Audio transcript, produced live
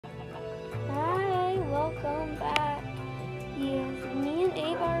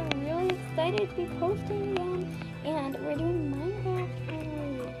excited to be posting again, and we're doing Minecraft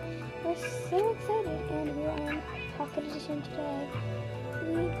finally. We're so excited, and we're on Pocket Edition today.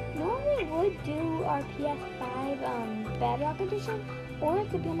 We normally would do our PS5 Bedrock Edition, or it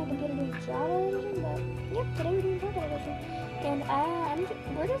could be on my computer doing Java Edition, but yep, today we're doing Pocket Edition. And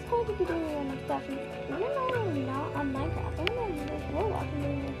we're just going to be doing random stuff. We're normally not on Minecraft. We're going to do Roblox and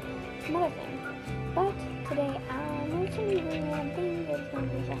doing some other things. But today I'm going to be doing random things. I'm just going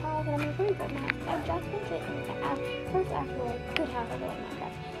to do the house, and I'm going to play Minecraft. I just finished it first after a good half of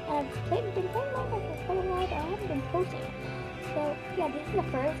Minecraft. And I've been playing Minecraft for quite a while, but I haven't been posting it. So yeah, this is the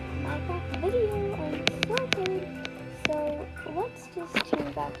first Minecraft video. I'm so excited. So let's just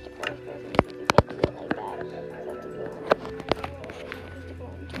change back to first person since you can't do it like that.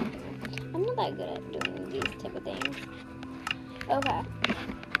 I'm not that good at doing these type of things. Okay.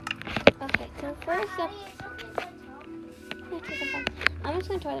 Okay, so first up, I'm just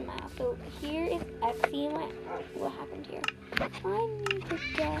gonna try them out. So here is Xe. What happened here? I need to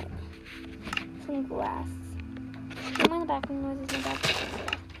get some glass. Don't mind the background noises in the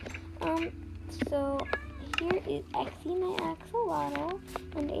background. So here is Xe, my axolotl,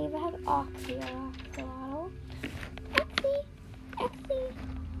 and Ava has Oxy, our axolotl. Xe.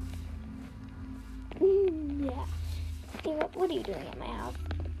 Yeah. Ava, what are you doing at my house?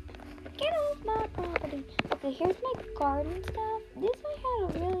 Get off my property. Okay, here's my garden stuff. This I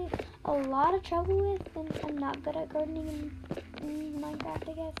had a lot of trouble with, since I'm not good at gardening in Minecraft,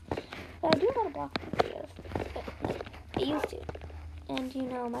 I guess. But I do a lot of block videos. But, I used to. And you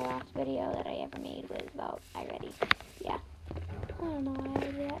know, my last video that I ever made was about iReady. Yeah. I don't know why I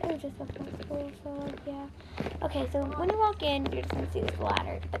did that. It was just so flexible, so yeah. Okay, so when you walk in, you're just gonna see this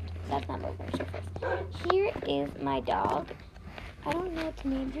ladder, but that's not what we're gonna show first. Here is my dog. I don't know what to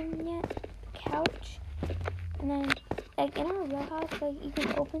name him yet. Couch. And then, like, in our real house, like, you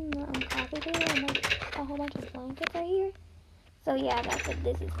can open the coffee table and, like, a whole bunch of blankets right here. So, yeah, that's what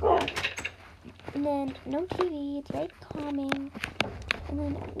this is for. And then, no TV. It's very calming. And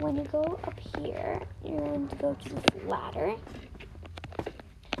then, when you go up here, you're going to go to this ladder.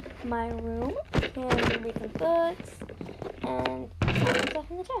 My room. And you read some books. And some stuff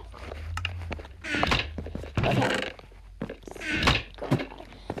in the chest. Okay.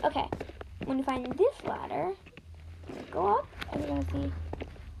 Okay, when you find this ladder, go up, and you're going to see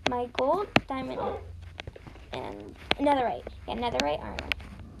my gold, diamond, and netherite. Yeah, netherite armor.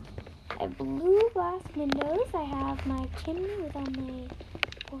 I have blue glass windows. I have my chimney with all my,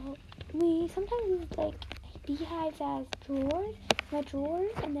 well, we sometimes use, like, beehives as drawers. My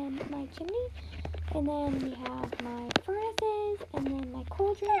drawers, and then my chimney. And then we have my furnaces, and then my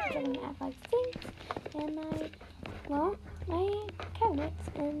cauldron, which I'm going to add, like, sinks, and my cabinets,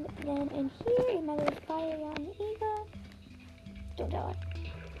 and then in here is my little fire on Eva. Don't tell her.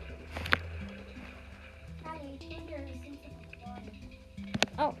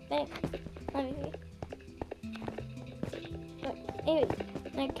 Oh, thanks. Let me see. But,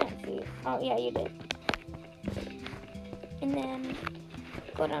 I can't see. Oh, yeah, you did. And then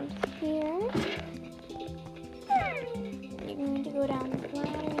go down to here. You're going to go down the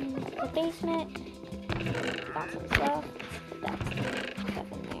ladder and the basement. Got some stuff. That's stuff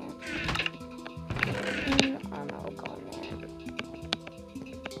in there. And armor will go in there.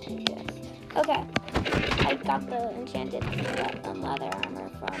 And this. Okay. I got the enchanted leather armor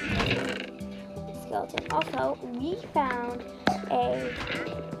from the skeleton. Also, we found a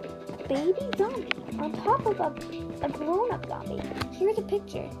baby zombie on top of a grown-up zombie. Here's a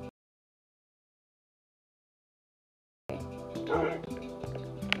picture.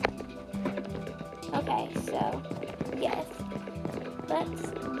 Okay, so, yes, let's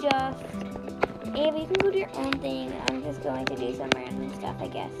just, Ava, you can go do your own thing. I'm just going to do some random stuff, I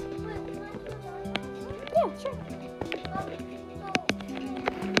guess. Yeah, sure.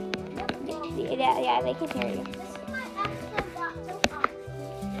 Yeah, they can hear you.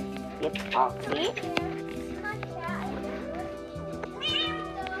 Yep, Oxy.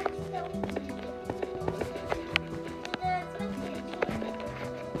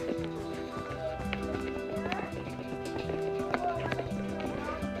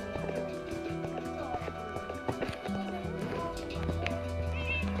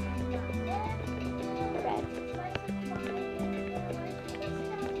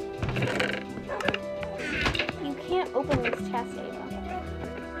 You can't open this chest, Ava.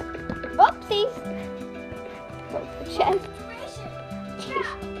 Oopsies! Broke the chest.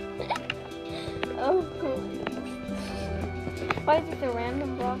 Oh, why is this a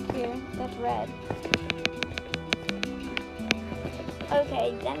random block here? That's red.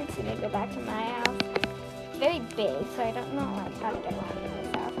 Okay, then it's gonna go back to my house. It's very big, so I don't know how to get around in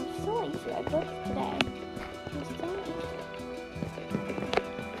this house. I'm so easy. I built it today. It's so easy.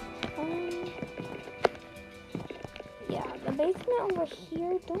 Yeah, the basement over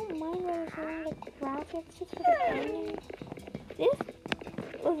here, don't mind where there's a lot of graphics just for the gaming. This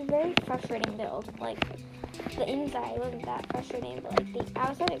was a very frustrating build. Like, the inside wasn't that frustrating, but like the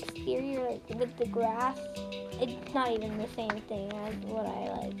outside exterior, like with the grass, it's not even the same thing as what I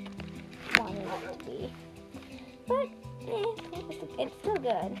like wanted it to be. But it's still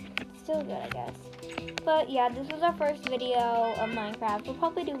good. It's still good, I guess. But yeah, this was our first video of Minecraft. We'll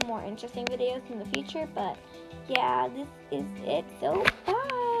probably do more interesting videos in the future, but yeah, this is it. So bye.